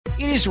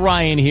It is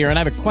Ryan here, and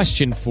I have a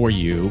question for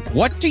you.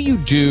 What do you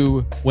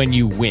do when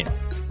you win?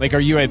 Like, are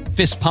you a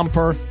fist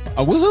pumper,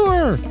 a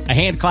woohooer, a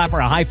hand clapper,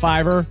 a high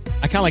fiver?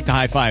 I kind of like the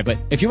high five, but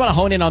if you want to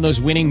hone in on those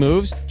winning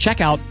moves,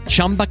 check out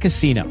Chumba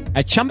Casino.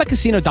 At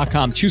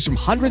ChumbaCasino.com, choose from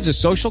hundreds of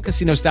social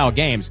casino-style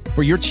games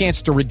for your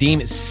chance to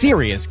redeem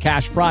serious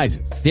cash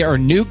prizes. There are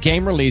new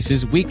game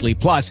releases weekly,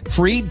 plus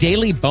free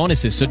daily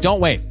bonuses. So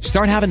don't wait.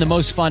 Start having the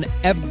most fun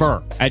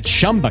ever at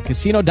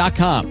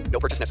ChumbaCasino.com.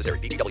 No purchase necessary.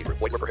 VGW. Void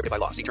where prohibited by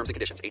law. See terms and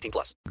conditions.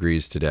 18+.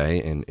 Degrees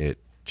today, and it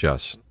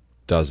just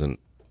doesn't.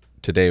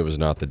 Today was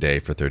not the day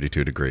for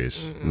 32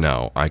 degrees. Mm-mm.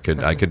 No, I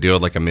could do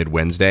it like a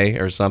mid-Wednesday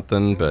or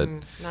something, but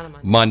not a Monday.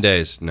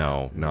 Mondays,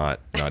 no,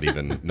 not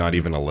even not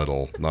even a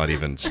little, not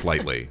even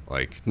slightly.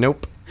 Like,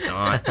 nope,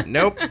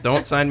 nope,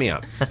 don't sign me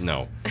up.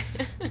 No.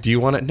 Do you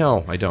want it?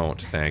 No, I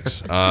don't.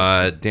 Thanks.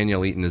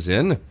 Danielle Eaton is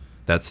in.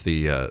 That's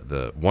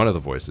the one of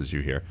the voices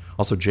you hear.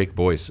 Also, Jake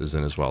Boyce is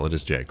in as well. It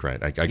is Jake,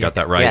 right? I got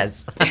that right?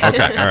 Yes.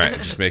 Okay, all right.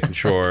 Just making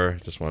sure.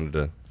 Just wanted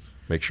to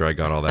make sure I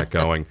got all that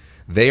going.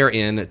 They are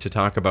in to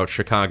talk about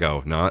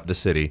Chicago, not the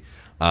city.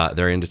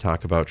 They're in to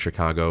talk about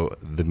Chicago,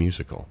 the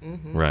musical,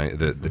 right?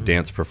 The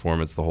dance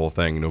performance, the whole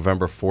thing.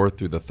 November 4th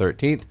through the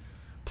 13th,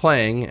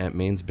 playing at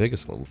Maine's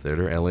biggest little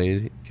theater,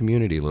 LA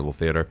Community Little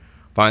Theater.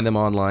 Find them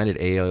online at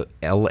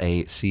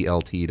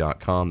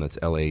LA-CLT.com. That's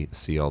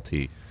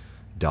LACLT.com.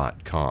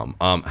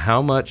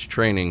 How much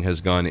training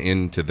has gone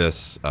into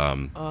this?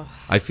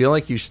 I feel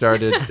like you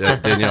started,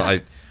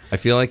 Danielle, I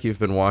feel like you've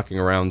been walking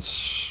around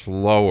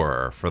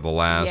slower for the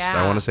last,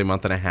 I want to say,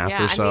 month and a half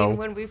or so. I mean,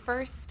 when we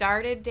first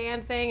started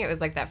dancing, it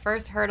was like that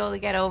first hurdle to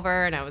get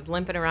over, and I was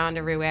limping around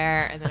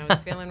everywhere, and then I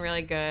was feeling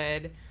really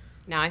good.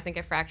 Now I think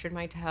I fractured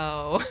my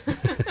toe.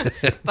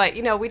 But,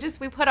 you know, we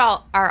put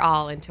our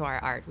all into our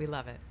art. We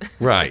love it.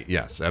 Right,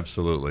 yes,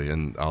 absolutely.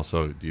 And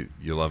also,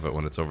 you love it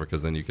when it's over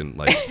because then you can,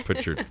 like,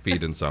 put your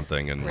feet in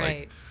something and,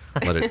 right.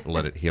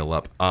 let it heal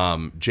up.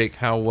 Jake,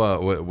 how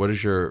what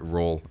is your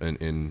role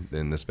in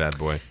this bad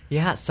boy?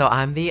 Yeah, so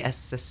I'm the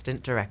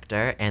assistant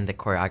director and the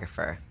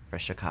choreographer for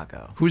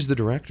Chicago. Who's the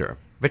director?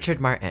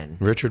 Richard Martin.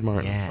 Richard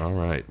Martin. Yes. All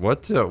right.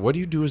 What do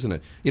you do as an?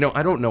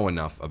 I don't know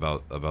enough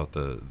about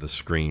the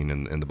screen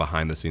and the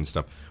behind the scenes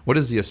stuff. What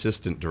does the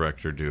assistant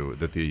director do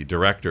that the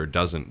director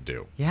doesn't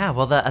do? Yeah,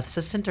 well, the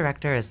assistant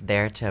director is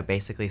there to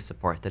basically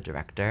support the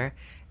director.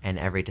 And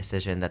every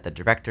decision that the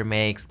director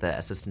makes, the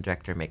assistant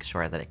director makes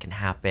sure that it can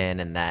happen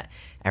and that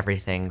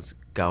everything's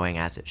going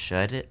as it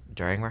should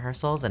during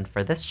rehearsals. And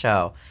for this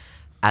show,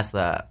 as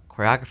the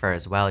choreographer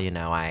as well,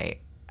 I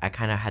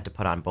kind of had to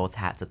put on both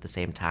hats at the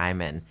same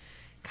time and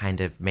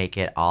kind of make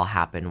it all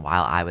happen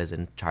while I was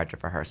in charge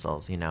of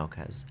rehearsals,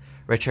 because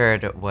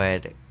Richard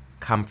would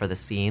come for the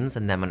scenes,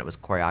 and then when it was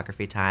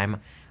choreography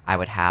time, I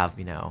would have,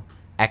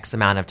 X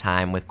amount of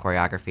time with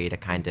choreography to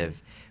kind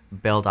of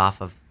build off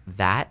of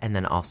that, and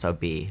then also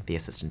be the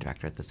assistant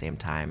director at the same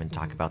time and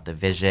talk about the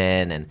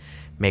vision and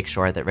make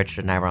sure that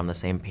Richard and I were on the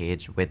same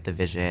page with the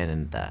vision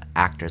and the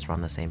actors were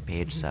on the same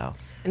page. So.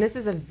 And this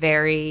is a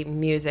very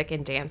music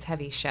and dance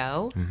heavy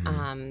show.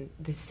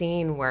 The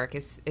scene work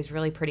is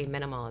really pretty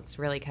minimal. It's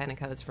really kind of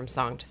goes from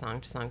song to song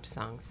to song to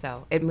song.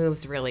 So it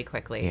moves really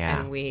quickly,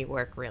 and we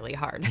work really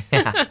hard.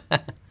 Yeah.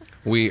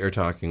 We are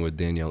talking with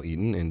Danielle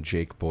Eaton and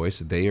Jake Boyce.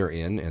 They are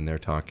in, and they're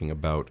talking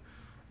about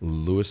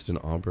Lewiston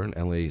Auburn,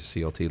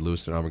 LA-CLT,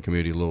 Lewiston Auburn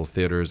Community Little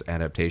Theater's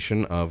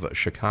adaptation of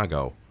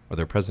Chicago, or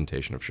their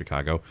presentation of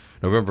Chicago,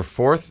 November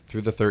 4th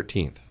through the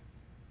 13th.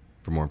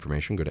 For more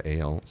information, go to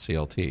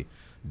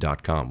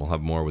ALCLT.com. We'll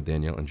have more with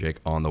Danielle and Jake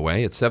on the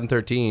way. It's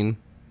 7:13.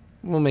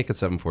 We'll make it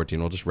 7:14.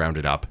 We'll just round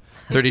it up.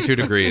 32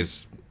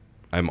 degrees.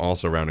 I'm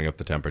also rounding up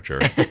the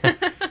temperature.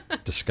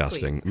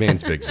 Disgusting. Please.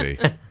 Maine's Big Z.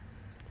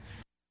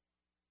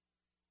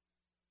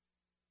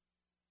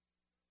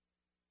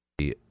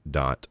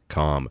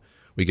 .com.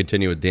 We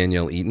continue with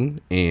Danielle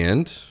Eaton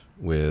and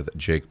with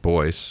Jake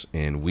Boyce,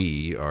 and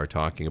we are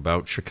talking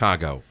about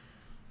Chicago,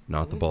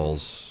 not the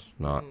Bulls,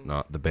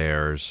 not the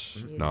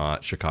Bears,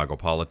 not Chicago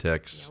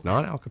politics,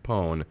 not Al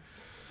Capone.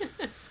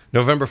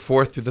 November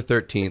 4th through the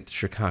 13th,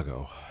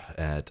 Chicago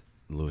at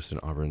Lewiston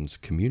Auburn's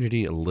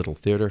Community Little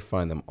Theater.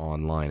 Find them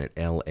online at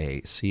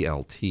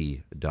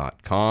LACLT.com.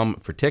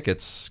 For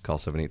tickets, call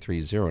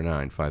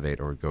 783-0958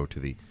 or go to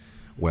the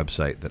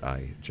website that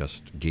I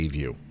just gave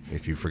you.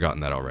 If you've forgotten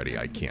that already,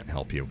 I can't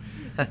help you.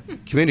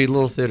 Community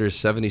Little Theater's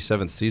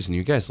 77th season.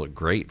 You guys look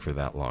great for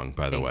that long,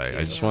 by the way.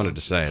 I just wanted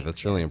to say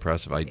that's really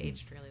impressive.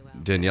 Aged really well.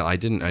 Danielle, I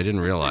didn't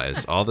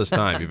realize all this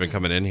time you've been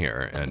coming in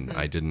here, and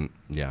I didn't.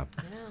 Yeah,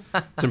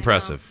 it's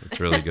impressive.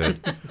 It's really good.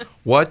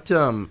 What?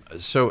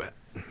 So,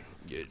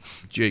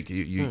 Jake,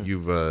 you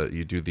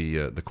do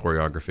the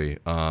choreography,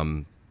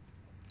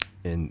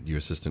 and you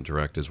assistant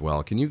direct as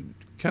well. Can you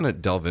kind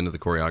of delve into the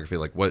choreography?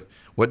 Like, what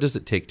does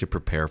it take to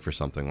prepare for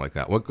something like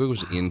that? What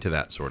goes into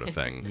that sort of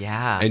thing?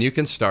 Yeah. And you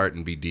can start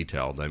and be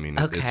detailed. I mean,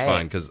 it's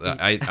fine, because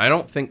I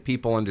don't think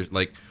people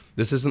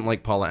this isn't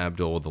like Paula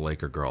Abdul with the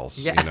Laker girls.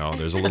 Yeah.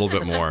 There's a little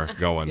bit more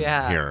going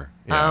here.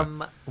 Yeah.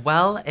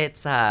 Well,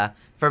 it's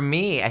for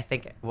me, I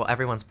think,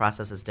 everyone's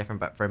process is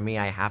different, but for me,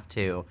 I have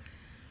to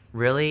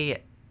really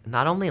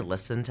not only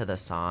listen to the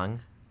song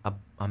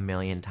a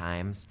million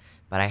times,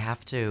 but I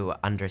have to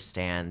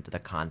understand the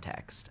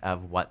context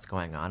of what's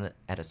going on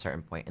at a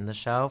certain point in the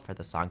show for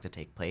the song to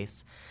take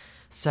place.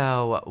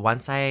 So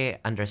once I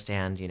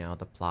understand,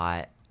 the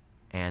plot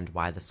and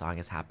why the song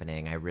is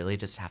happening, I really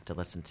just have to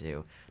listen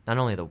to not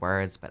only the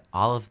words, but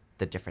all of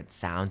the different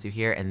sounds you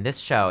hear. In this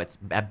show, it's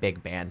a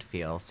big band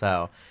feel.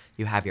 So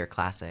you have your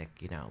classic,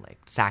 like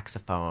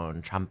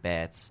saxophone,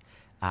 trumpets,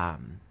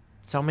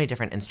 so many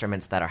different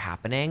instruments that are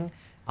happening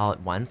all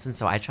at once. And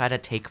so I try to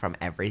take from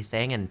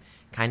everything and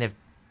kind of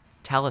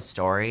tell the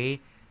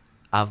story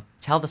of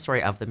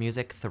the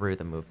music through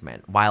the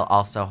movement, while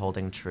also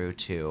holding true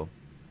to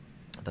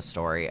the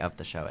story of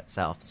the show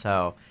itself.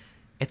 So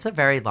it's a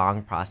very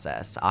long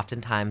process.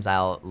 Oftentimes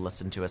I'll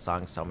listen to a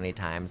song so many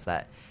times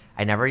that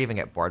I never even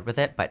get bored with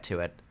it, but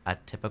to a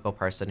typical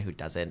person who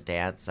doesn't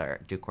dance or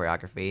do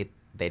choreography,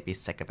 they'd be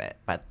sick of it.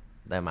 But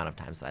the amount of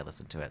times that I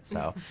listen to it.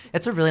 So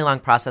it's a really long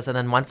process. And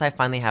then once I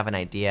finally have an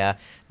idea,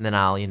 then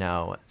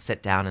I'll,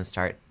 sit down and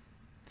start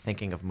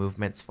thinking of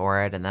movements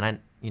for it. And then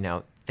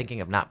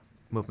thinking of not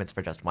movements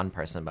for just one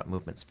person, but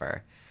movements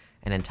for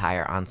an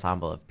entire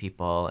ensemble of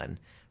people and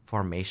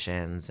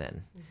formations.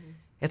 And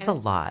it's a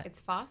lot. It's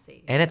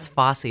Fosse. And it's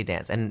Fosse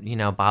dance. And,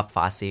 Bob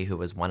Fosse, who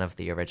was one of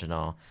the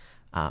original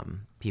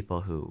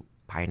people who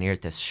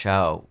pioneered this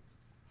show,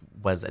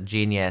 was a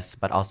genius,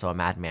 but also a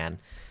madman.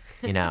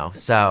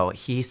 So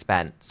he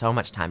spent so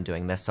much time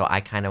doing this. So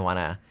I kind of want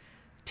to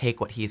take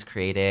what he's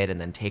created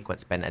and then take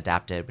what's been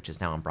adapted, which is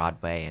now on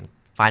Broadway, and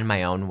find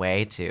my own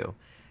way to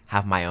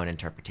have my own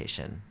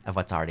interpretation of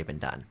what's already been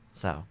done.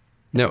 So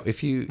no,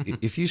 if you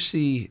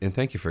see, and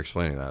thank you for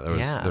explaining that.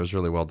 That was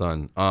really well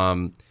done.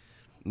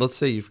 Let's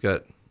say you've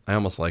got, I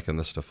almost liken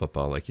this to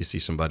football. Like you see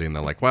somebody and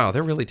they're like, wow,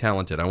 they're really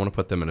talented. I want to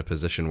put them in a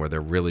position where they're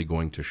really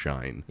going to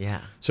shine. Yeah.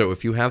 So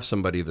if you have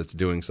somebody that's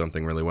doing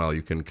something really well,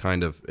 you can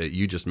kind of,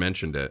 you just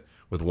mentioned it,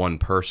 with one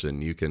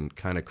person, you can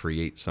kind of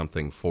create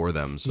something for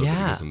them so that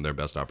it gives them their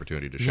best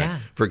opportunity to shine. Yeah.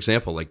 For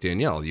example, like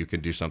Danielle, you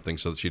can do something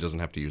so that she doesn't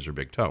have to use her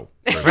big toe.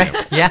 Right.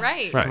 Yeah.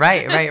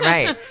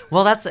 Right.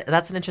 Well, that's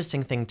an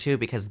interesting thing too,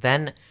 because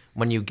then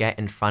when you get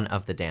in front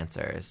of the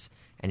dancers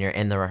and you're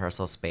in the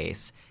rehearsal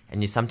space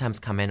and you sometimes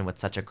come in with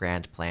such a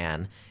grand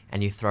plan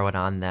and you throw it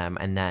on them,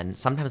 and then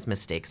sometimes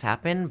mistakes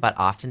happen, but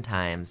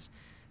oftentimes,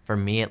 for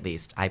me at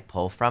least, I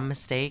pull from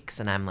mistakes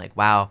and I'm like,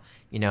 wow,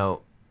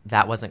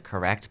 that wasn't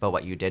correct, but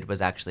what you did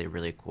was actually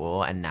really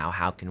cool. And now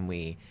how can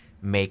we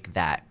make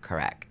that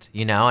correct,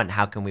 and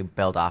how can we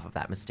build off of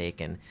that mistake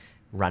and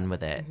run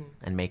with it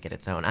and make it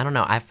its own? I don't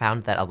know. I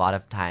found that a lot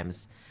of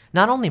times,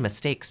 not only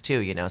mistakes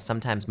too,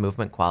 sometimes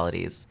movement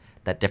qualities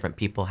that different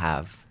people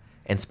have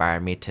inspire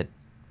me to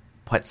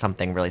put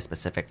something really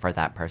specific for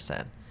that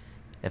person,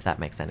 if that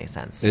makes any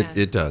sense.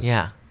 It does.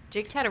 Yeah.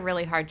 Jake's had a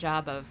really hard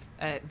job of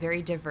a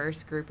very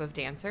diverse group of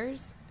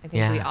dancers. I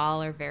think we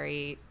all are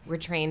we're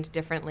trained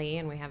differently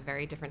and we have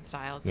very different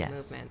styles of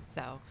movement.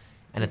 So,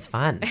 and it's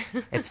fun.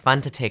 It's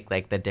fun to take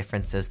like the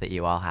differences that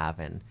you all have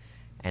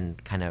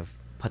and kind of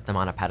put them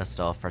on a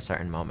pedestal for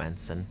certain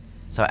moments. And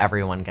so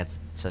everyone gets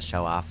to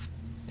show off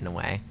in a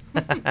way.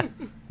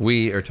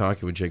 We are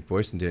talking with Jake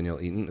Boyce and Danielle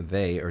Eaton.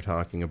 They are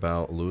talking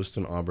about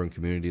Lewiston Auburn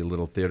Community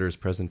Little Theater's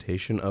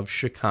presentation of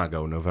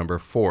Chicago, November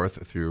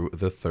 4th through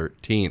the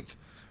 13th.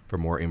 For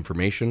more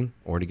information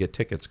or to get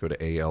tickets, go to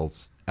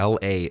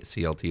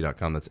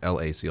LA-CLT.com. That's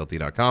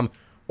LA-CLT.com,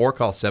 or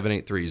call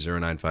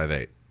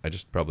 783-0958. I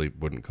just probably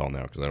wouldn't call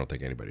now because I don't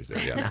think anybody's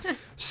there yet.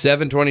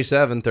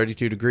 727,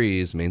 32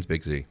 degrees, Maine's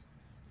Big Z.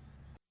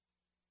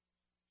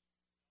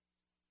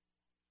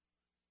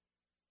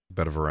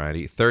 Bit of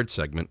variety. Third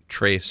segment,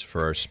 trace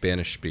for our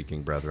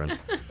Spanish-speaking brethren.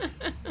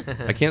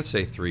 I can't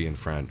say three in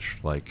French.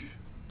 Like,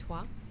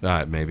 Trois?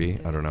 Maybe.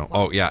 I don't know.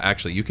 Oh, yeah,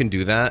 actually, you can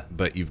do that,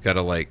 but you've got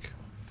to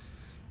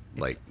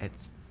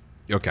It's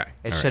okay.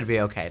 It should be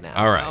okay now.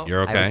 All right,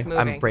 you're okay.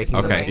 I'm breaking the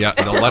Okay, weight. yeah.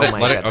 No, let Oh it. my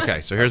Let it. goodness.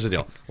 Okay, so here's the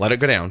deal. Let it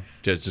go down.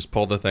 Just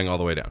pull the thing all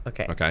the way down.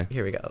 Okay. Okay.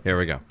 Here we go. Here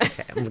we go.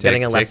 Okay, I'm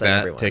getting a lesson,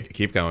 everyone.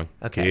 Keep going.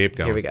 Okay. Keep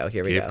going. Here we go.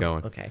 Here we keep go.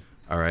 going. Okay.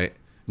 All right.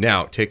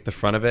 Now take the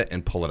front of it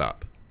and pull it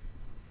up.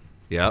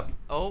 Yep.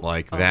 Oh.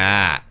 Like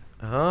that.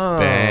 Oh.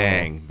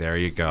 Bang. There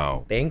you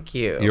go. Thank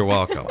you. You're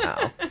welcome.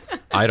 Wow.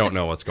 I don't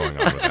know what's going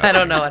on with that. I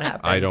don't know what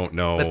happened. I don't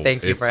know. But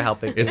thank you for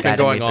helping. It's been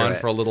guiding me going through on it.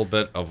 for a little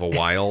bit of a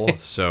while,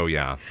 so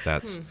yeah,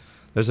 that's.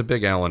 There's a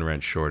big Allen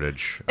wrench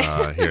shortage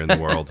here in the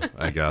world.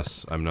 I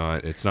guess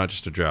It's not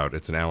just a drought;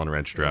 it's an Allen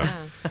wrench drought.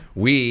 Yeah.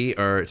 We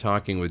are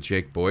talking with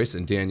Jake Boyce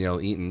and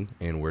Danielle Eaton,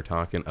 and we're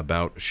talking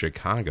about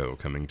Chicago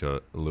coming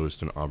to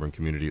Lewiston Auburn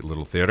Community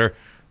Little Theater,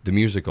 the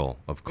musical,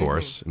 of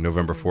course,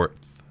 November 4th,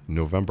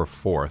 November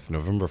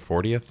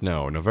 40th.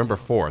 No, November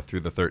 4th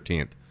through the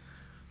 13th.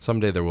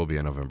 Someday there will be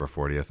a November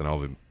 40th, and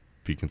I'll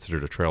be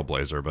considered a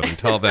trailblazer. But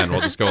until then,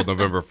 we'll just go with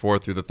November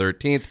 4th through the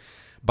 13th.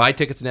 Buy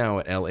tickets now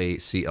at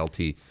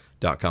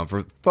LA-CLT.com.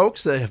 For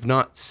folks that have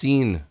not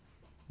seen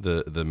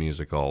the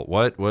musical,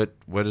 what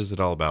is it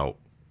all about?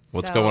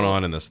 What's going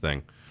on in this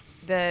thing?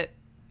 The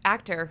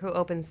actor who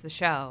opens the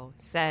show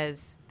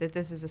says that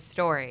this is a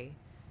story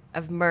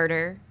of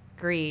murder,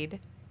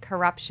 greed,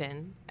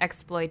 corruption,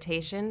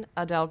 exploitation,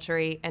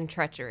 adultery, and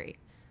treachery.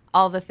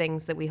 All the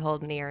things that we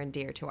hold near and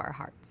dear to our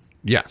hearts.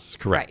 Yes,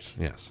 correct.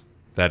 Right. Yes.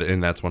 That's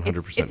 100%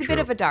 true. It's a bit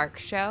of a dark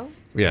show.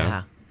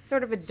 Yeah.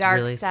 Sort of a dark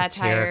really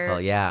satire,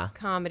 satirical,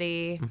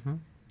 comedy. Mm-hmm.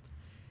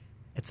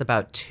 It's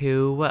about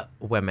two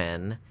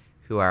women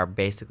who are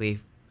basically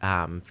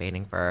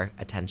feigning for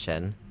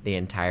attention the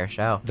entire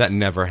show. That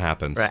never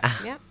happens. Right.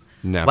 Yeah.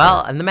 Never.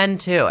 Well, and the men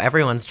too.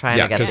 Everyone's trying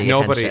to get the because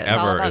nobody attention.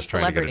 ever about is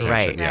trying to get celebrity.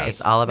 attention. Right. Yes.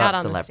 It's all about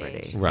Not on the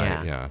celebrity. stage.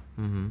 Right, yeah.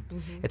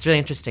 It's really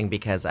interesting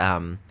because,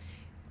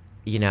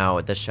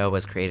 the show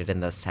was created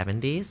in the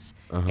 70s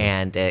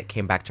and it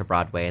came back to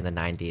Broadway in the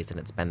 90s and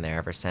it's been there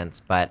ever since,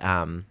 but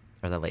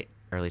or the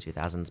early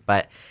 2000s.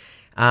 But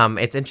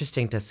it's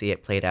interesting to see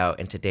it played out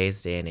in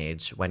today's day and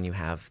age when you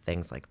have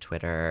things like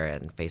Twitter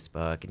and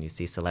Facebook and you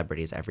see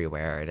celebrities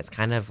everywhere. And it's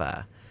kind of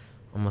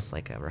almost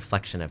like a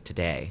reflection of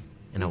today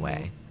in a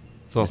way.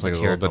 It's almost like a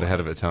little bit satirical. ahead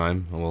of its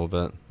time, a little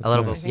bit. A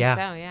little I bit, think yeah.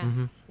 so, yeah.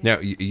 Now,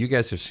 you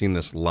guys have seen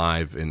this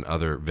live in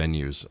other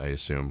venues, I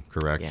assume,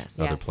 correct? Yes.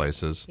 Other Yes.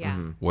 places? Yeah.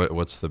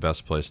 What's the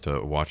best place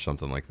to watch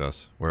something like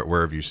this?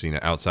 Where have you seen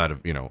it? Outside of,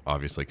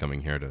 obviously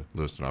coming here to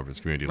Lewiston Auburn's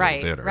Community Right,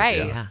 Little Theater. right.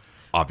 Yeah.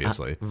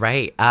 Obviously.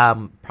 Right.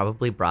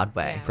 Probably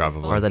Broadway. Yeah,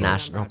 Probably. Or the Broadway.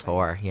 national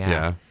tour. Yeah.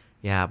 Yeah.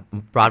 Yeah.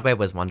 Broadway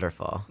was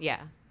wonderful. Yeah.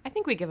 I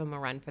think we give them a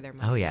run for their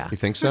money. Oh, yeah. You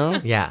think so?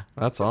 Yeah.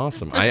 That's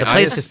awesome. The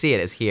place to see it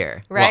is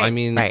here. Right. Well, I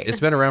mean, Right. it's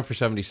been around for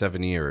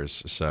 77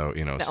 years, so, The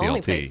CLT.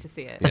 only place to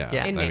see it. Yeah,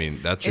 Yeah. In I Maine. mean,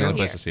 that's the It's only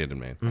place here. to see it in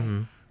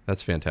Maine.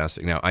 That's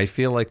fantastic. Now, I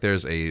feel like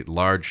there's a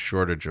large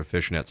shortage of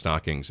fishnet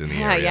stockings in the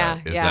area. Yeah.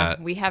 Is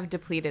that We have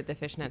depleted the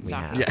fishnet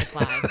stocking have.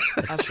 supply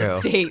of true. the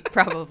state,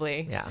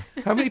 probably. Yeah.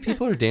 how many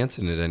people are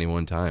dancing at any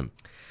one time?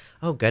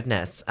 Oh,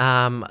 goodness.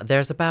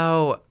 There's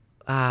about,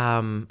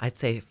 I'd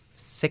say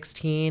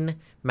 16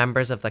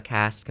 members of the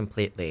cast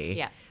completely.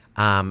 Yeah.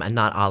 And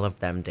not all of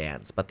them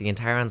dance, but the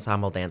entire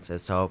ensemble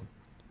dances. So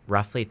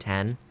roughly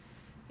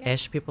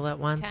 10-ish people at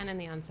once. 10 in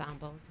the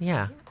ensembles.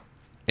 Yeah.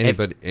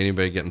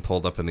 Anybody getting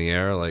pulled up in the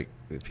air like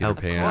Peter Of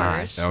Pan?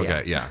 course.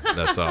 Okay, yeah,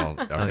 that's all.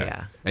 Okay.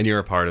 yeah. And you're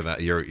a part of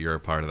that. You're a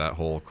part of that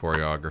whole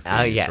choreography.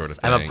 Oh, yes. Sort of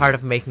I'm a thing. part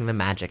of making the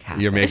magic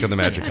happen. You're making the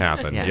magic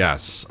happen. Yes.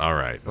 Yes. All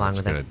right. Along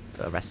That's with good.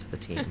 the rest of the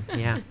team.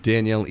 Yeah.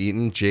 Danielle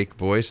Eaton, Jake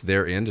Boyce,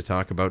 they're in to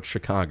talk about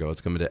Chicago. It's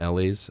coming to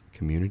LA's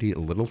Community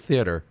Little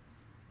Theater,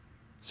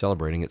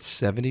 celebrating its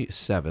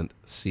 77th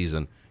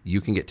season. You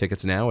can get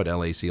tickets now at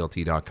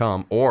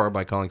LA-CLT.com or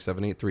by calling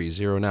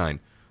 783-0958.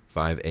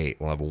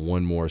 We'll have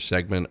one more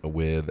segment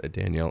with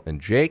Danielle and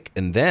Jake,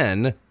 and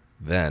then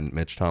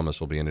Mitch Thomas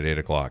will be in at 8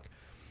 o'clock.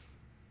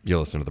 You'll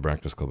listen to The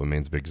Breakfast Club of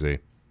Maine's Big Z.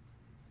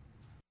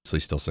 They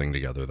still sing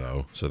together,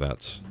 though, so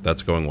that's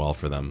going well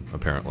for them,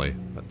 apparently.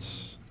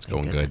 It's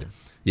going good.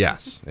 goodness.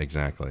 Yes,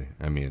 exactly.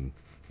 I mean,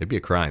 it'd be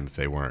a crime if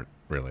they weren't,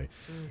 really.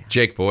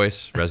 Jake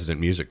Boyce,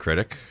 resident music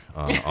critic,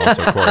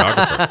 also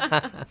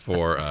choreographer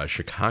for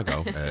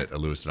Chicago at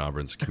Lewiston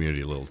Auburn's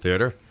Community Little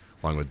Theater,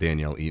 along with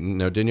Danielle Eaton.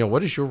 Now, Danielle,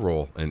 what is your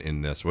role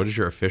in this? What is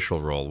your official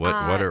role? What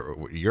are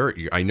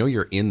I know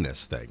you're in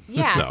this thing.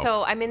 Yeah,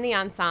 so I'm in the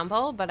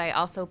ensemble, but I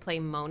also play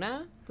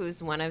Mona,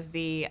 who's one of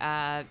the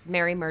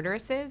Merry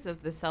Murderesses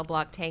of the Cell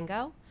Block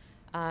Tango,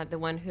 the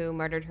one who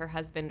murdered her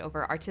husband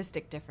over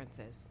artistic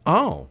differences.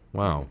 Oh,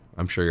 wow.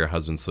 I'm sure your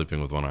husband's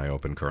sleeping with one eye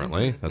open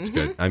currently. That's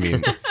good. I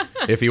mean,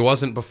 if he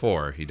wasn't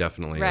before, he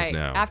definitely is Right,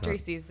 now. after he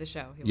sees the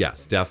show. He will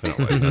Yes, be.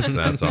 definitely.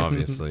 That's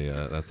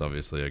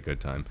obviously a good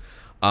time.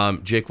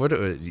 Jake, what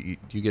do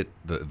you get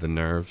the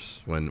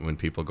nerves when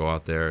people go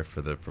out there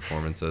for the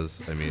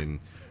performances? I mean,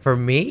 For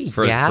me,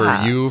 for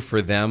you,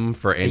 for them,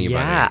 for anybody.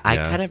 Yeah, I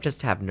kind of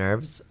just have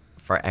nerves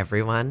for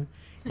everyone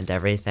and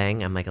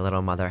everything. I'm like a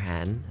little mother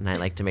hen, and I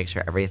like to make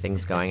sure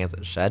everything's going as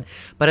it should.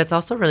 But it's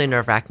also really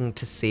nerve-wracking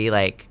to see,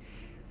 like,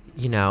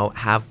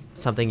 have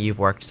something you've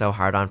worked so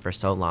hard on for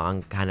so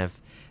long kind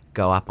of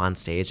go up on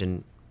stage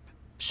and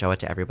show it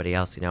to everybody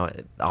else.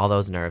 All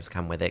those nerves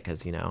come with it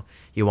because,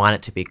 you want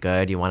it to be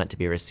good, you want it to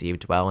be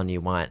received well, and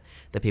you want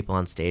the people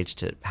on stage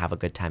to have a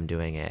good time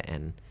doing it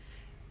and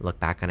look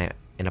back on it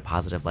in a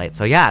positive light.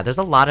 So, yeah, there's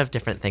a lot of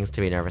different things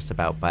to be nervous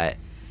about, but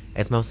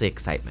it's mostly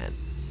excitement.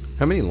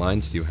 How many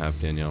lines do you have,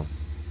 Danielle?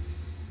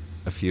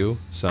 A few?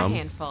 Some? A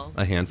handful.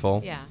 A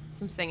handful? Yeah,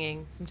 some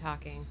singing, some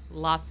talking,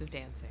 lots of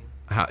dancing.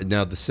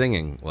 Now the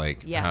singing,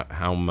 Yeah.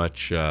 how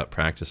much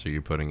practice are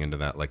you putting into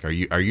that? Like, are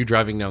you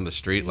driving down the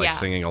street Yeah.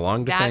 singing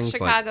along to That things?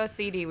 Chicago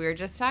CD, we were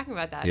just talking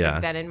about that. Yeah.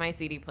 It's been in my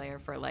CD player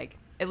for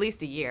at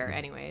least a year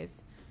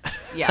anyways.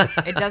 Yeah,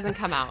 it doesn't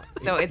come out.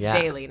 So it's Yeah.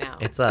 daily now.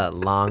 It's a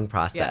long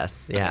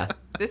process. Yeah.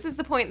 This is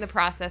the point in the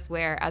process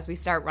where as we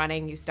start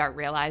running, you start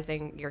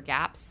realizing your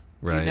gaps.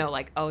 Right. You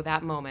know,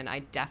 that moment, I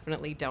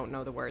definitely don't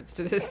know the words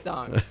to this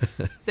song.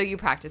 So you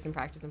practice and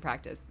practice and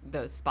practice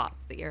those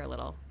spots that you're a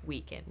little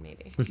weak in,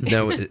 maybe.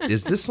 Now,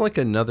 is this like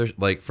another,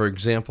 for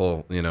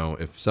example,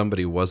 if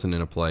somebody wasn't in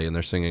a play and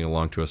they're singing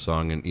along to a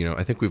song, and,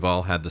 I think we've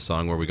all had the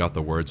song where we got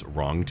the words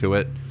wrong to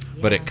it,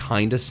 but it Yeah.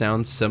 kind of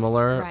sounds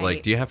similar. Right.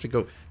 Like, do you have to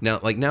go,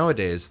 nowadays,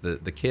 nowadays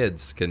the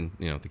kids can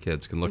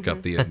look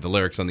up the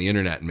lyrics on the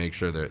internet and make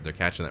sure they're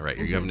catching that right.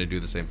 Are you having to do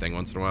the same thing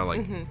once in a while?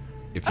 Like,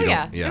 if you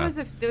don't,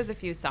 There was a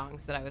few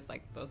songs that I was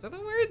like, those are the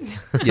words.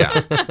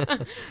 Yeah.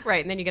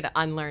 Right, and then you got to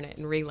unlearn it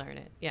and relearn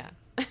it. Yeah.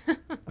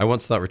 I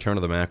once thought Return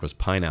of the Mac was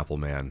Pineapple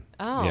Man.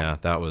 Oh. Yeah,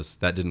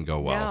 that didn't go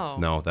well.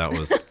 No. That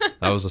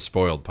was a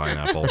spoiled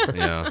pineapple.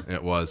 Yeah,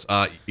 it was.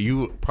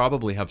 You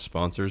probably have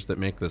sponsors that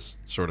make this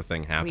sort of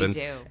thing happen. We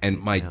do.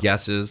 And my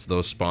guess is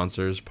those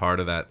sponsors,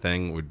 part of that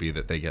thing would be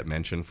that they get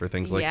mentioned for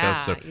things like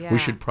this. So we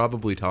should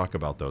probably talk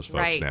about those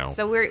folks now.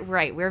 So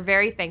we're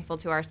very thankful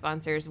to our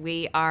sponsors.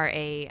 We are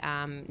a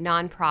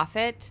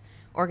nonprofit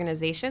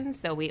organization,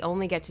 so we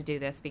only get to do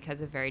this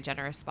because of very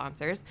generous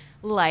sponsors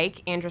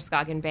like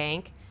Androscoggin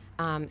Bank,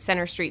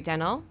 Center Street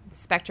Dental,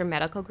 Spectrum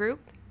Medical Group,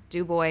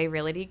 DuBois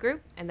Realty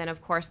Group, and then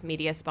of course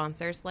media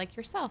sponsors like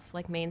yourself,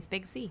 like Maine's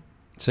Big Z.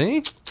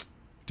 See?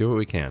 Do what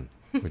we can.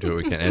 We do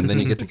what we can. And then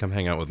you get to come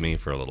hang out with me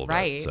for a little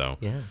bit. So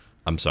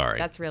I'm sorry.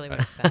 That's really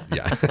what it's about.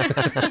 Yeah.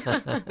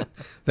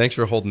 Thanks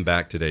for holding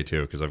back today,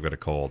 too, because I've got a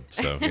cold.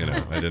 So,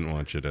 I didn't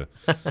want you to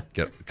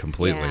get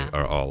completely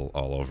all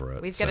over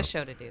it. We've got a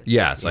show to do.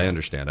 Yes, I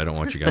understand. I don't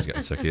want you guys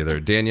getting sick either.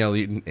 Danielle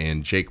Eaton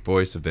and Jake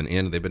Boyce have been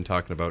in. They've been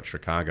talking about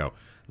Chicago.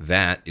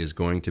 That is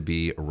going to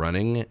be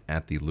running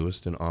at the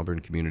Lewiston Auburn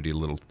Community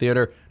Little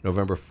Theater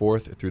November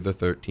 4th through the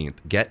 13th.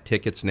 Get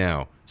tickets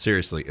now.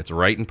 Seriously, it's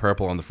right in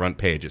purple on the front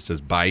page. It says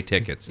buy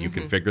tickets. You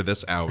can figure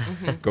this out.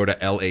 Go to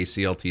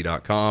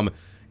LA-CLT.com.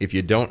 If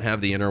you don't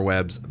have the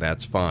interwebs,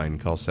 that's fine.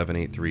 Call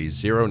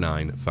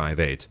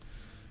 783-0958.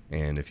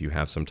 And if you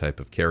have some type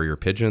of carrier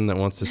pigeon that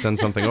wants to send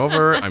something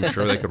over, I'm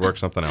sure they could work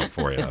something out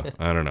for you.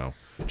 I don't know.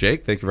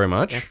 Jake, thank you very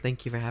much. Yes,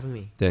 thank you for having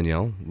me.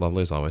 Danielle,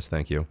 lovely as always.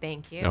 Thank you.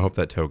 Thank you. I hope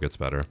that toe gets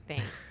better.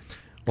 Thanks.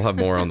 We'll have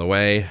more on the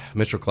way.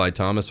 Mitchell Clyde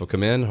Thomas will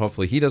come in.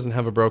 Hopefully he doesn't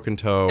have a broken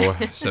toe.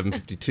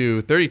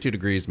 7:52, 32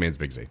 degrees, Maine's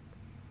Big Z.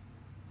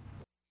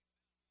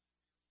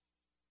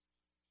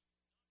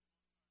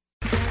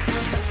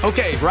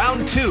 Okay,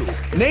 round two.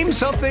 Name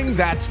something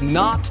that's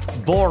not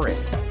boring.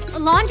 A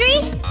laundry?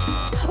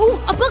 Ooh,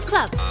 a book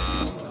club.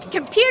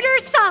 Computer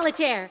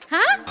solitaire,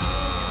 huh?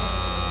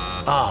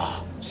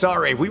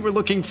 Sorry, we were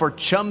looking for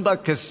Chumba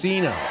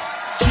Casino.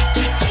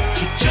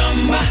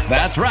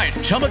 That's right.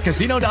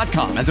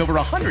 ChumbaCasino.com has over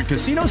 100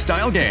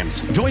 casino-style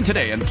games. Join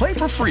today and play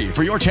for free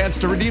for your chance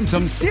to redeem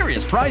some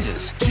serious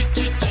prizes.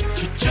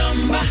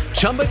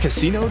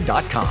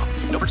 ChumbaCasino.com.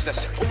 No purchase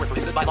necessary. Void where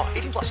prohibited by law.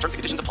 18+. Terms and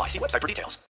conditions apply. See website for details.